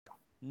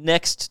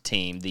next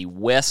team, the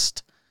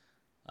West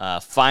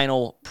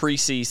final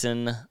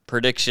preseason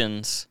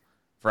predictions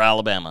for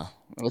Alabama.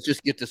 Let's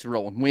just get this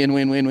rolling. Win,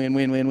 win, win, win,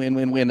 win, win, win,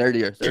 win, win. There it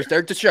is. There's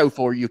the show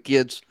for you,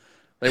 kids.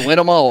 They win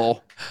them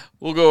all.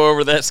 We'll go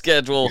over that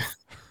schedule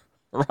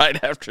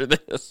right after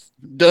this.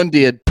 Done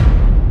did.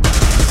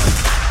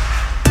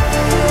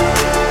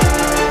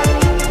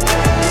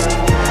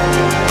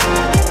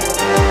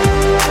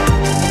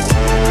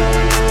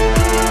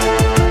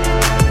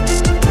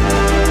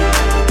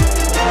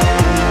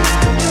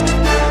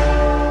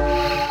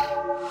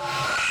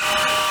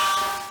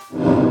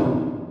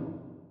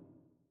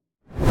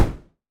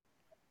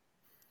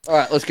 All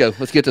right, let's go.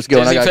 Let's get this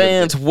going. Disney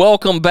fans,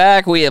 welcome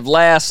back. We have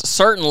last,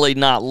 certainly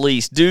not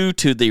least, due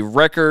to the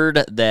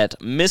record that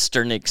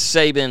Mr. Nick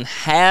Saban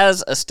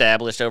has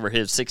established over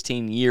his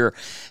 16-year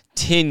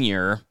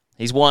tenure.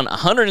 He's won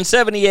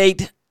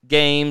 178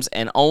 games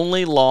and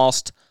only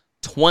lost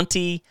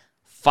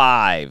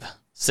 25.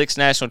 6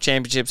 national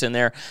championships in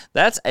there.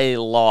 That's a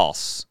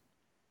loss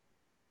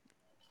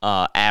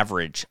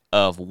average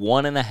of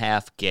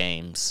 1.5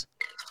 games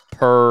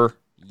per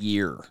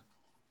year.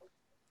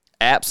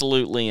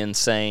 Absolutely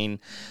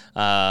insane.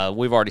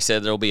 We've already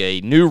said there will be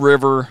a new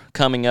river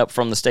coming up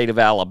from the state of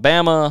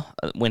Alabama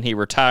when he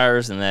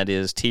retires, and that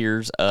is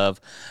tears of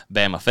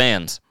Bama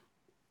fans.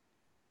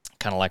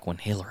 Kind of like when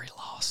Hillary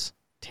lost.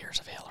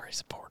 Tears of Hillary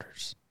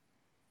supporters.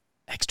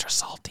 Extra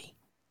salty.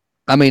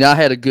 I mean, I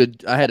had a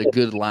good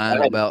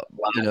line about,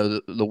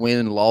 the win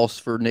and loss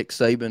for Nick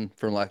Saban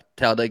from like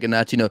Talladega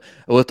Nights,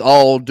 with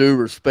all due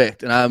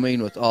respect. And I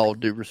mean with all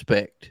due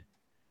respect.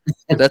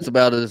 That's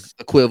about as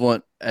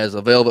equivalent as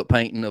a velvet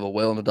painting of a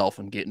whale and a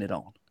dolphin getting it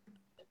on.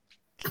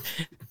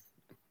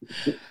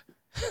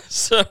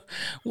 So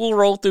we'll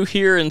roll through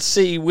here and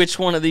see which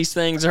one of these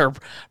things are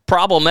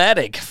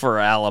problematic for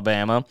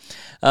Alabama.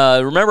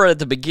 Remember at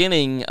the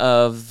beginning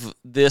of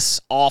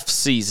this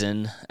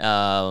offseason,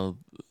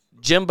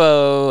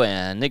 Jimbo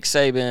and Nick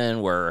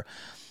Saban were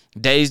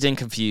dazed and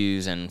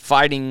confused and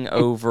fighting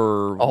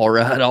over all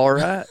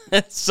right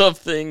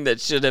something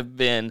that should have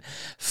been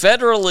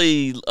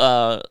federally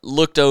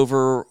looked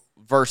over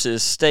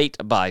versus state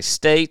by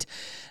state.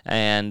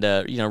 And,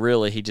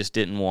 really he just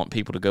didn't want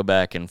people to go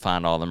back and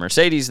find all the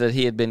Mercedes that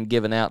he had been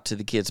giving out to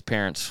the kids'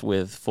 parents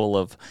with full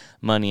of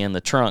money in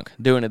the trunk.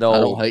 Doing it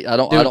all. I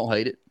don't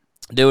hate it.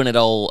 Doing it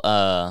all,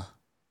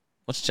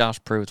 what's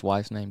Josh Pruitt's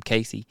wife's name?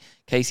 Casey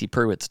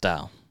Pruitt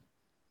style.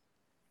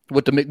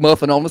 With the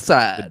McMuffin on the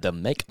side. With the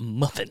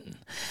McMuffin.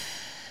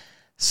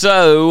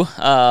 So,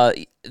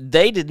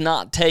 they did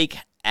not take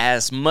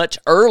as much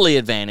early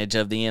advantage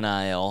of the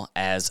NIL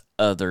as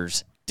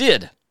others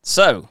did.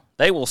 So,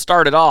 they will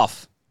start it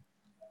off.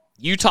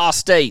 Utah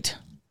State.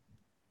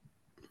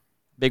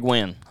 Big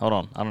win. Hold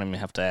on. I don't even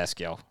have to ask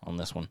y'all on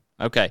this one.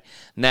 Okay.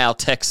 Now,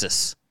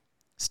 Texas.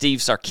 Steve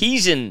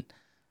Sarkisian.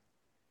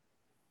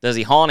 Does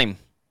he haunt him?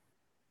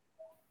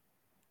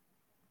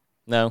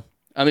 No.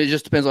 I mean, it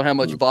just depends on how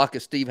much vodka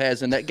Steve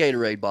has in that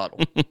Gatorade bottle.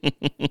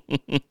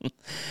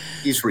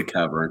 He's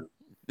recovering.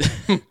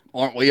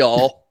 Aren't we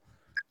all?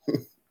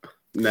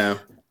 No.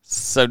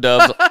 So,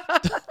 Dubs.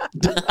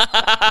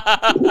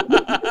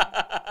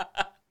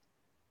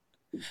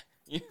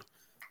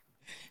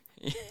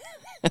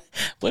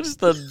 What is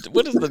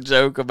the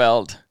joke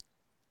about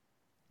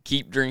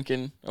keep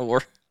drinking?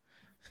 Or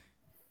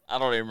I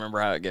don't even remember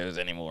how it goes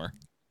anymore.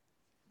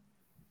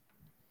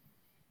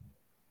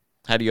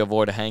 How do you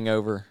avoid a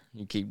hangover?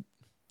 You keep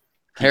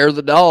hair of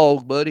the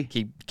dog, buddy.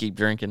 Keep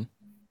drinking.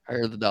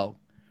 Hair of the dog.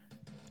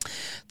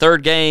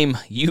 Third game,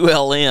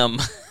 ULM.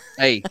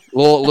 Hey,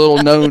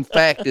 little known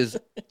fact is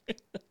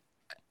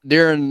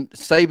during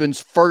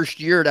Saban's first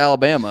year at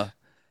Alabama,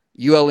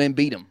 ULM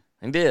beat him.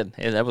 He did.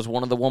 Yeah, that was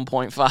one of the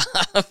 1.5.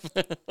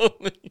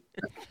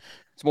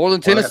 It's more than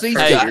Tennessee's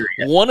got.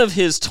 One of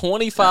his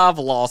 25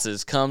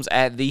 losses comes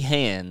at the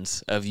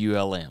hands of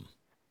ULM.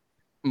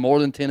 More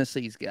than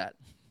Tennessee's got.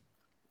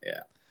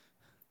 Yeah.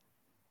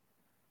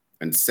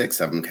 And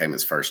 6 of them came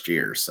his first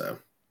year, so.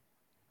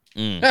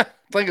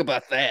 Think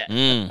about that.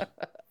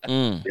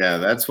 Yeah,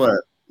 that's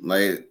what,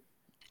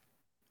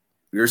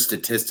 your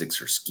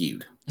statistics are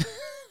skewed.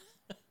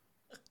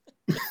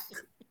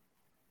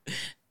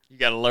 You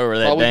got to lower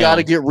that down. We got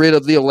to get rid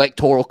of the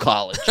Electoral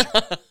College.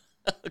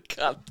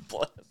 God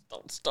bless.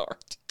 Don't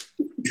start.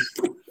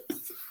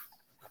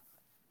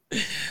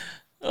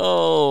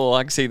 Oh,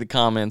 I can see the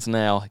comments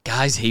now.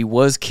 Guys, he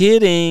was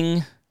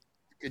kidding.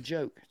 Good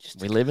joke.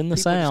 We live in the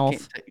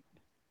South.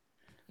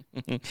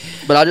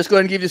 But I'll just go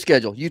ahead and give you the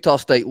schedule. Utah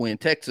State win.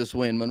 Texas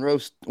win. Monroe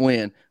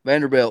win.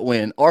 Vanderbilt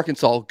win.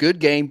 Arkansas, good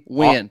game,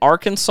 win.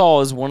 Arkansas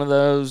is one of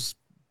those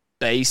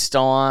based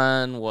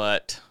on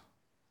what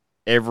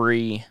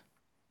every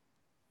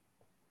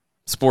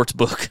sports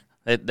book.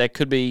 That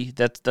could be,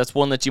 that's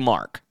one that you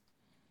mark.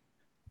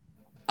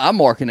 I'm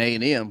marking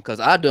A&M because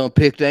I done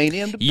picked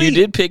A&M to beat. You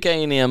did pick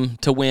A&M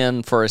to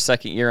win for a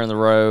second year in the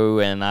row,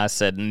 and I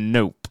said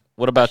nope.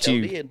 What about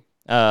you,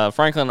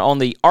 Franklin, on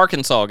the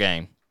Arkansas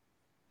game?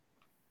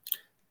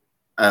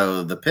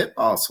 Oh, the pit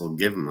boss will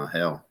give him a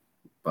hell,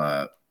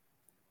 but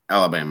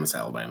Alabama's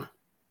Alabama.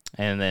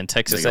 And then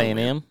Texas They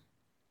gonna A&M.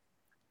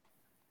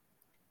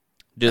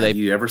 Have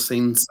you ever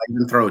seen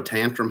Saban throw a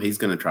tantrum? He's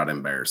going to try to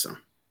embarrass him.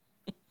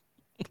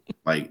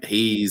 Like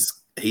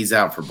he's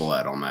out for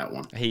blood on that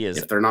one. He is.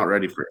 If they're not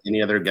ready for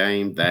any other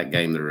game, that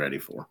game they're ready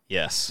for.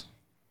 Yes.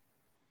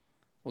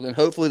 Well, then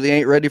hopefully they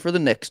ain't ready for the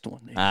next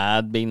one.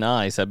 That'd be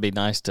nice. That'd be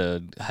nice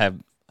to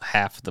have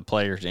half the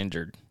players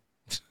injured.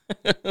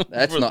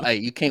 That's not. Hey,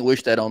 you can't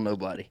wish that on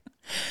nobody.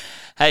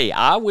 Hey,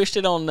 I wished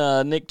it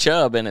on Nick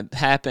Chubb, and it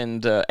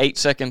happened 8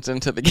 seconds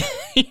into the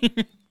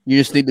game. You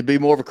just need to be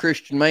more of a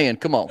Christian man.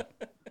 Come on.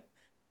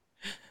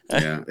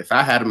 Yeah, if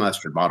I had a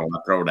mustard bottle,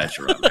 I'd throw it at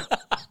you right now.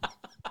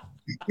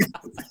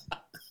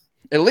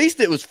 At least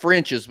it was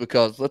French's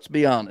because let's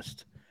be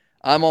honest,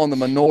 I'm on the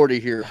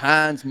minority here.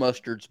 Heinz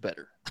mustard's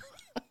better.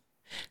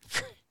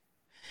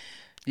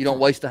 You don't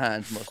waste the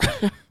Heinz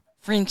mustard.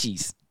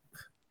 Frenchies.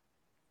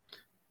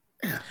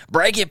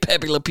 Break it,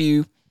 Pepe Le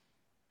Pew.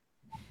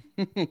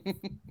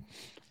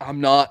 I'm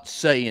not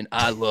saying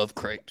I love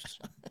crepes.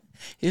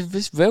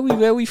 It's very,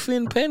 very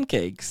thin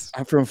pancakes.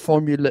 I'm from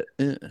Formula.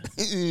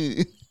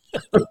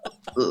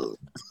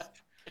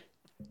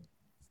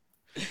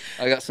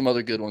 I got some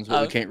other good ones,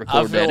 but we can't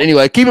record that.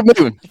 Anyway, keep it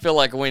moving. I feel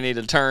like we need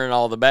to turn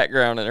all the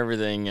background and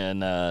everything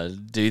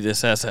and do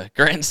this as a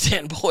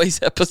Grandstand Boys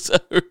episode.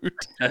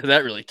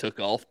 That really took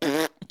off.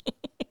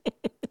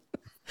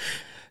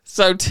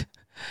 So,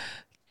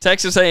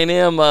 Texas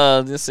A&M,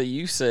 let's see,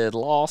 you said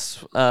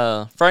loss.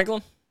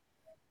 Franklin?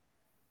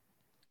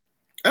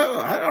 Oh,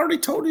 I already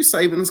told you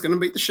Saban's going to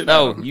beat the shit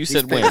out of him. You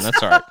said win.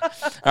 That's all right.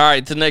 All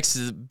right, the next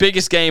is the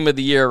biggest game of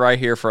the year right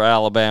here for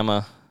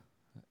Alabama.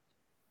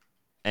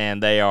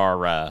 And they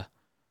are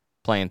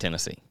playing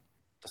Tennessee.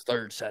 The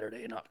third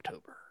Saturday in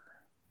October.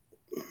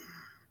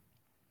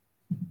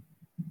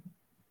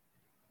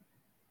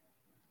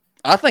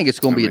 I think it's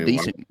going to be a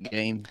decent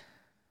game.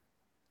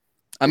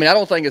 I mean, I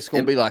don't think it's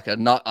going to be like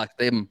not like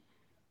them.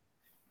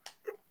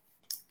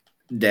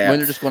 When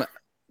they're just going to.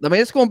 I mean,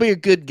 it's going to be a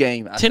good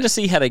game.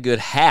 Tennessee had a good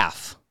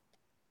half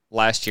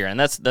last year, and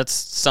that's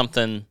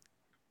something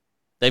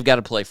they've got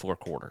to play 4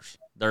 quarters.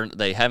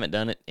 They haven't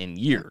done it in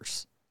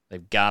years.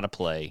 They've got to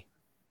play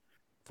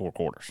 4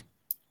 quarters.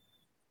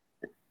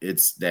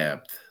 It's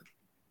depth,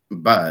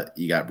 but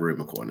you got Brew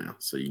McCoy now,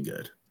 so you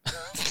good.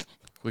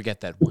 We got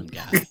that one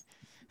guy.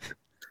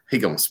 He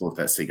gonna smoke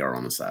that cigar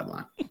on the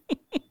sideline.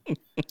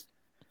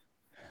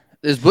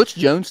 Is Butch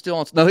Jones still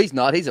on? No, he's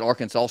not. He's at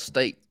Arkansas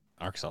State.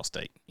 Arkansas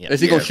State. Yeah. Is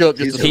he going to show up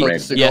just to smoke a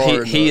cigar?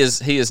 Yeah, he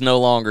is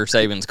no longer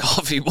Saban's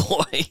coffee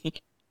boy.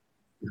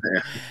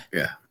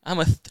 Yeah.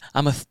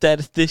 I'm a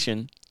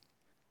statistician.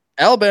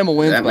 Alabama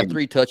wins by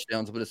 3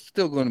 touchdowns, but it's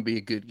still going to be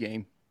a good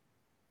game.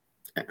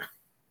 Yeah.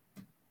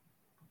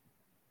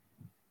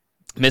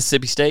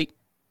 Mississippi State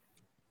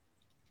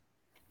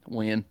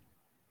Win.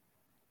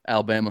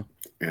 Alabama.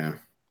 Yeah.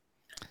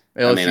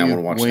 LSU, I mean, I want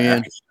to watch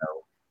win.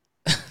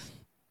 that.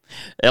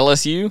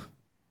 LSU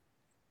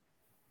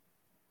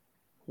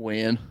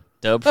Win.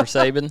 dub for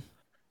Saban.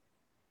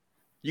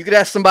 You could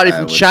ask somebody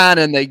from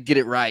China and they'd get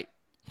it right.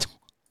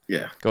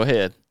 Yeah. Go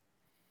ahead.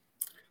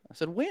 I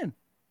said win.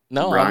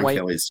 No, Brian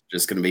Kelly's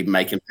just going to be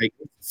making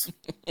pictures.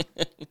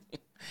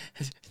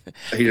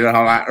 He's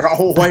like,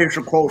 it's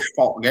a close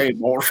fought game,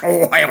 boys.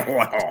 And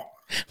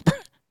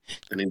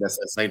he does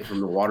that scene from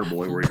The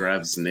Waterboy where he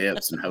grabs the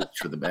nips and hopes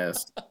for the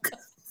best.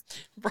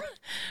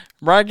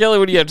 Brian Kelly,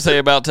 what do you have to say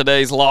about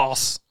today's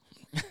loss?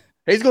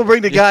 He's gonna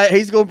bring the guy.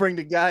 He's gonna bring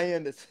the guy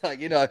in. That's like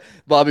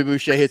Bobby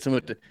Boucher hits him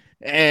with the.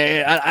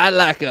 I'd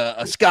like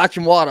a Scotch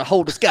and water.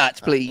 Hold the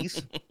Scotch,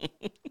 please.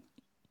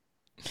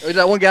 There's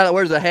that one guy that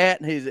wears a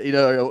hat, and he's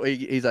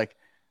like,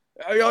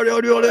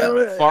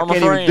 Farmer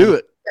can't Fran. even do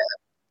it.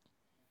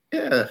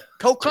 Yeah.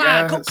 Coke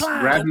Klein. Oh,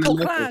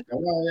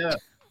 yeah.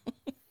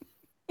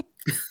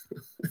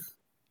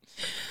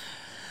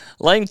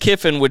 Lane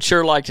Kiffin would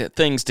sure like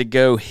things to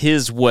go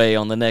his way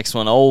on the next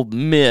one. Ole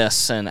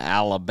Miss and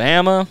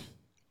Alabama.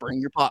 Bring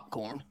your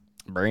popcorn.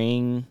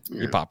 Bring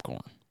your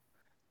popcorn.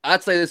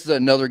 I'd say this is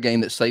another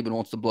game that Saban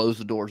wants to blow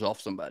the doors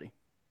off somebody.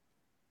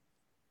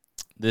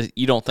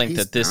 You don't think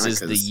that this is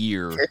the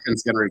year?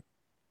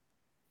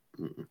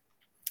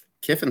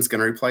 Kiffin's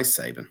going to replace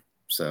Saban.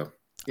 So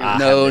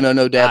no.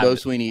 Dabo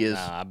Sweeney is.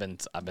 I've been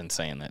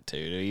saying that too.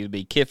 It'd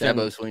be Kiffin,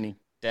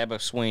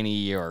 Dabo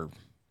Sweeney, or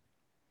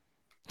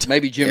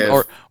maybe Jim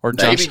or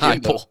Josh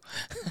Heupel.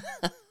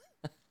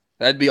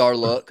 That'd be our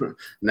luck.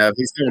 No,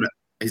 he's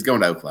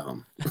going to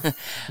Oklahoma.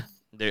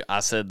 Dude, I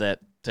said that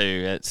too.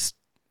 It's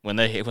when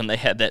they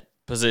had that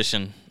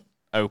position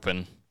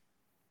open.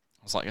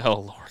 I was like, oh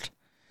Lord.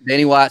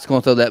 Danny White's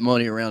going to throw that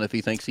money around if he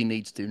thinks he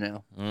needs to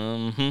now.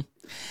 Mm-hmm.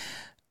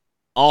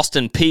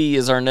 Austin Peay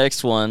is our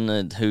next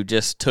one, who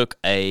just took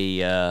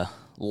a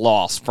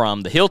loss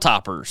from the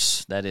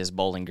Hilltoppers. That is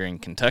Bowling Green,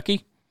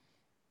 Kentucky.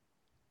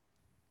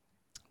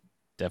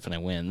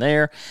 Definite win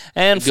there.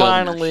 And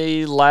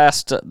finally,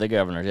 the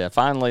Governors. Yeah,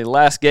 finally,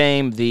 last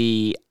game,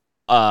 the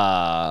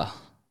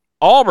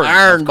Auburn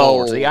Iron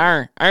Bowl. The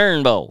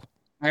Iron Bowl.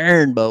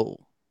 Iron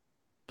Bowl.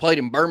 Played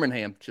in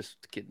Birmingham. Just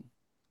kidding.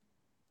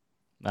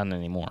 Not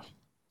anymore.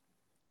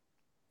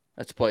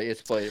 It's played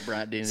at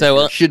Bryant Denny.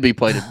 So, should be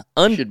played.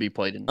 Should be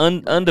played in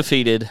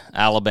Undefeated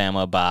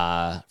Alabama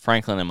by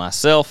Franklin and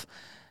myself.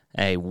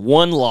 A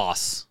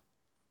 1-loss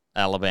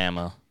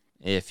Alabama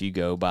if you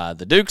go by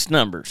the Duke's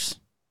numbers.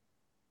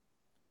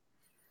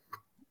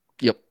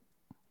 Yep.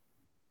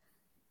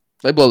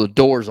 They blow the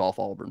doors off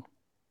Auburn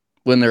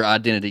when their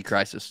identity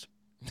crisis.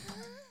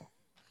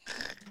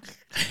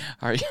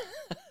 Are you?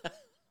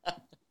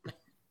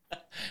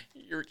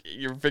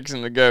 You're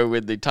fixing to go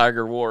with the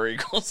Tiger War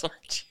Eagles,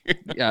 aren't you?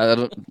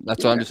 Yeah,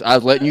 that's why I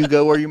was letting you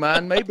go where your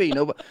mind may be.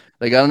 Nobody,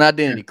 they got an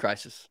identity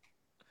crisis,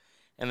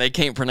 and they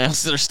can't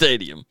pronounce their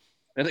stadium.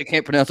 And they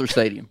can't pronounce their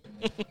stadium.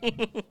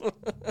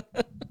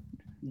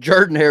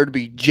 Jordan Hare to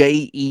be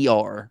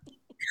JER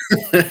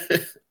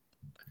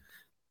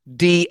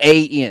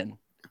DAN,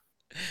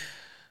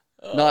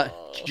 not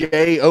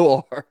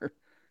JOR.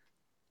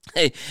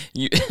 Hey,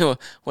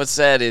 what's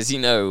sad is,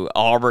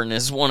 Auburn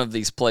is one of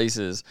these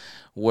places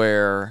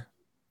where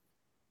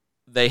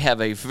they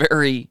have a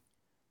very,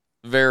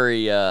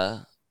 very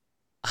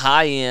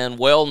high-end,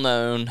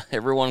 well-known,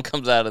 everyone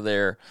comes out of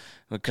there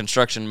with a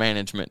construction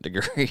management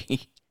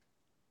degree.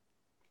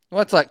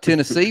 Well, it's like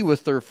Tennessee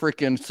with their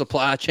freaking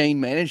supply chain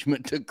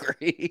management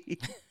degree.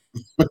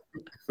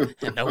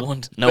 And no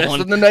one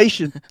in the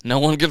nation. No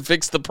one can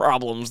fix the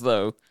problems,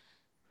 though.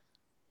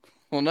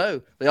 Well,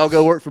 no. They all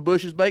go work for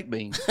Bush's Baked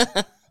Beans.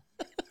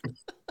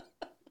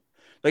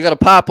 They got a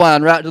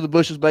pipeline right to the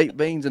Bush's Baked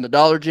Beans and the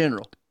Dollar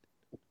General.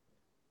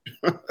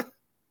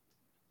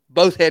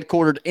 Both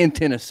headquartered in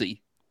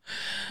Tennessee.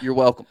 You're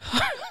welcome.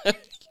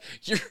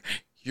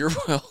 You're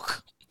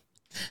welcome.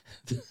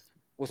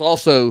 With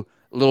also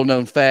a little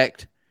known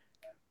fact,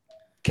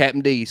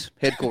 Captain D's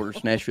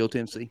headquarters, Nashville,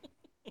 Tennessee.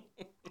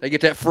 They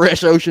get that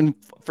fresh ocean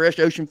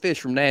fish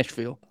from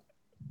Nashville.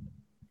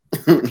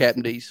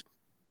 Captain D's.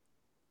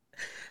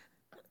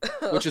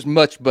 Which is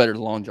much better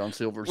than Long John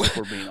Silver's, if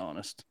we're being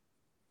honest.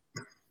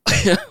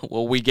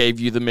 Well, we gave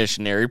you the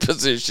missionary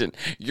position.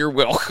 You're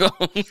welcome.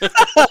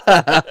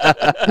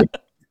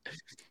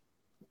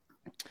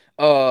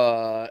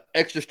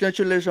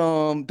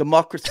 Existentialism,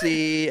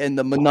 democracy, and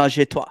the menage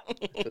a trois.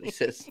 That's what he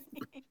says.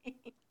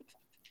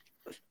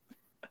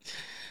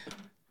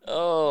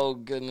 Oh,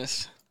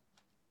 goodness.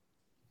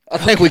 I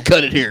think we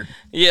cut it here.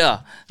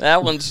 Yeah,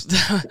 that one's...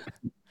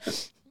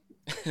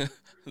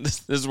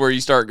 This is where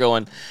you start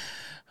going,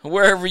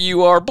 wherever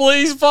you are,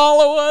 please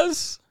follow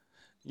us.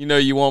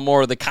 You want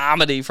more of the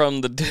comedy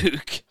from the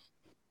Duke.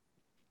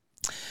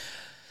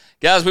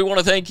 Guys, we want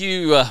to thank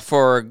you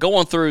for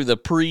going through the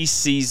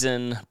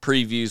preseason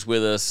previews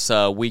with us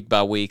week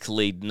by week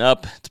leading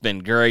up. It's been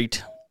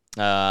great.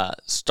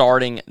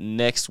 Starting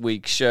next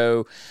week's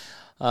show,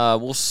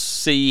 we'll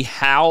see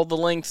how the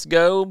lengths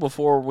go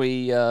before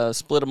we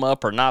split them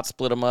up or not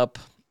split them up.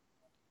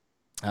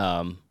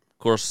 Of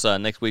course,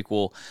 next week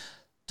we'll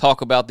talk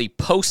about the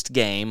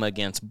post-game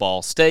against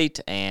Ball State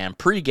and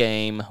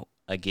pre-game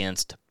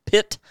against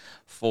Pitt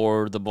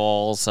for the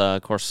Balls.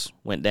 Of course,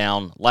 went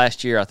down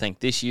last year. I think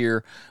this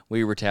year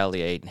we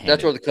retaliate. And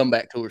that's where the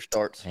comeback tour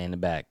starts. Hand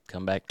it back.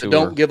 Comeback tour.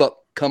 Don't give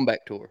up.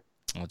 Comeback tour.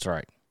 That's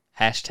right.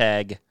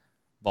 Hashtag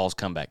Balls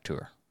Comeback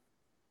Tour.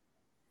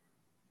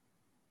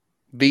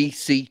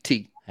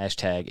 BCT.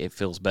 Hashtag it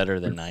feels better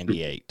than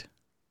 98.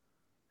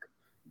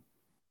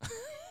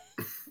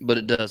 But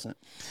it doesn't.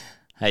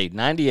 Hey,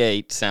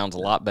 98 sounds a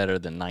lot better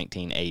than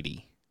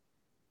 1980.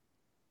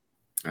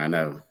 I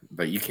know,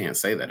 but you can't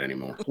say that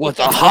anymore. What's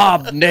a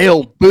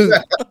hobnail boot?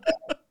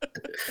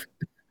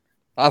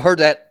 I've heard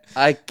that.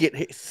 I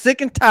get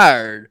sick and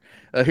tired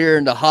of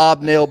hearing the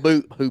hobnail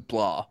boot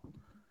hoopla.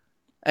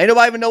 Ain't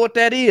nobody even know what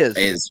that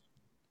is.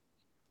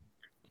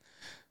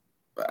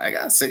 I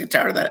got sick and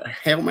tired of that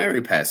Hail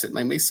Mary pass. It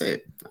made me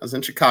sick. I was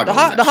in Chicago.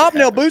 The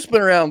hobnail boot's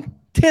been around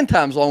 10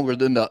 times longer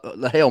than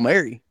the Hail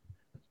Mary.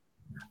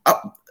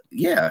 Oh,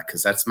 yeah,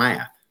 because that's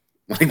math.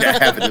 Like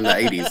that happened in the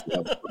 80s.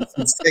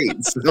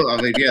 States. So,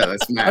 I mean, yeah,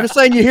 that's math. I'm just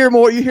saying you hear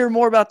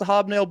more about the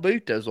hobnail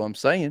boot. That's what I'm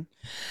saying.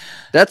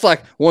 That's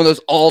like one of those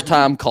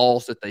all-time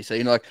calls that they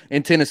say. Like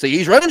in Tennessee,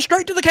 he's running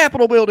straight to the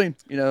Capitol building.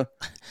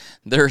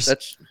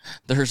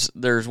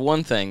 There's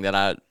one thing that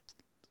I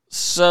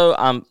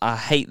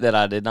hate that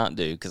I did not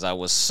do because I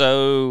was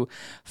so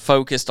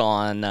focused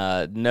on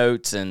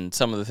notes and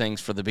some of the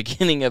things for the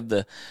beginning of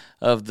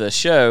the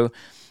show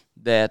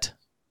that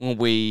when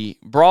we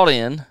brought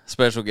in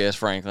special guest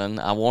Franklin,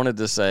 I wanted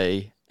to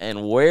say,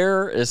 and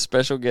where is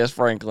special guest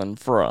Franklin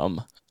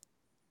from?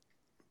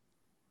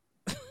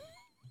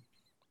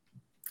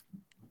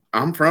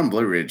 I'm from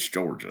Blue Ridge,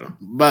 Georgia,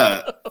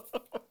 but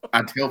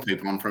I tell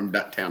people I'm from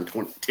Ducktown,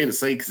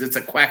 Tennessee because it's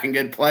a quacking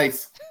good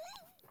place.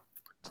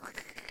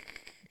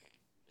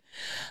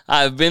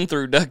 I've been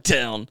through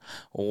Ducktown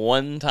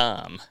one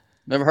time.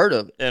 Never heard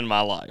of it in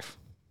my life.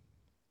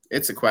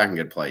 It's a quacking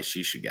good place.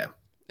 You should go.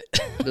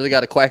 Do they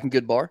got a quacking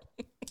good bar?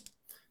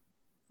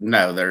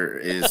 No, there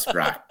is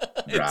dry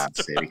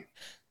city.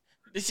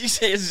 Did you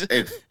say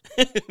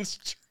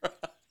it's dry?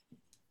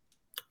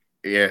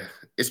 Yeah,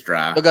 it's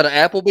dry. They got an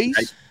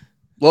Applebee's,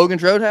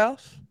 Logan's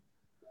Roadhouse.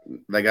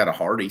 They got a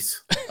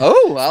Hardee's.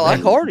 Oh, I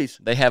like Hardee's.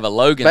 They have a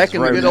Logan's Back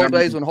in the Rogan, good old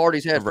days when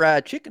Hardee's had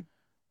fried chicken.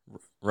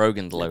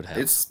 Rogan's Load House.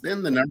 It's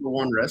been the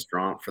 #1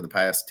 restaurant for the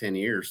past 10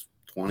 years,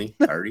 20,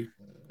 30.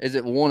 Is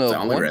it one It's of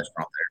the only one?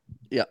 restaurant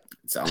there. Yeah.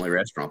 It's the only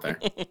restaurant there.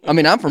 I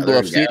mean, I'm from Other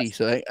Bluff than City, gas.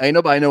 so ain't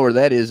nobody know where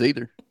that is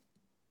either.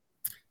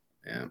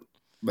 Yeah.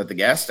 But the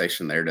gas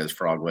station there does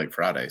Frog Leg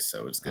Fridays,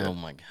 so it's good. Oh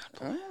my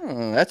God.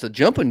 Oh, that's a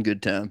jumping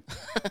good time.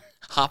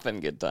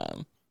 Hopping good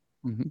time.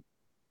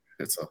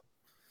 It's a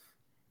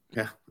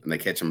and they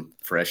catch them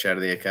fresh out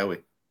of the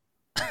Ocoee.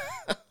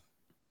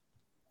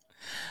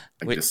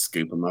 They Wait. just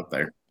scoop them up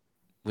there.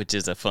 Which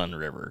is a fun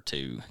river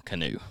to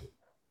canoe.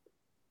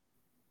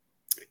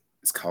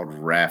 It's called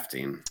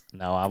rafting.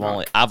 No,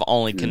 I've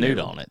only canoed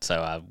No. on it,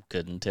 so I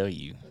couldn't tell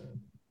you.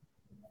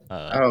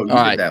 Oh, you all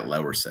right. did that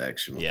lower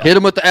section. Yeah. Hit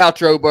him with the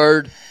outro,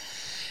 Bird.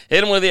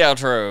 Hit him with the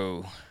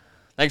outro.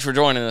 Thanks for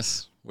joining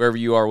us. Wherever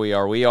you are, we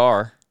are. We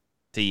are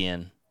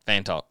TN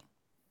Fan Talk.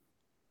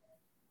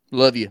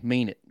 Love you.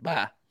 Mean it.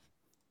 Bye.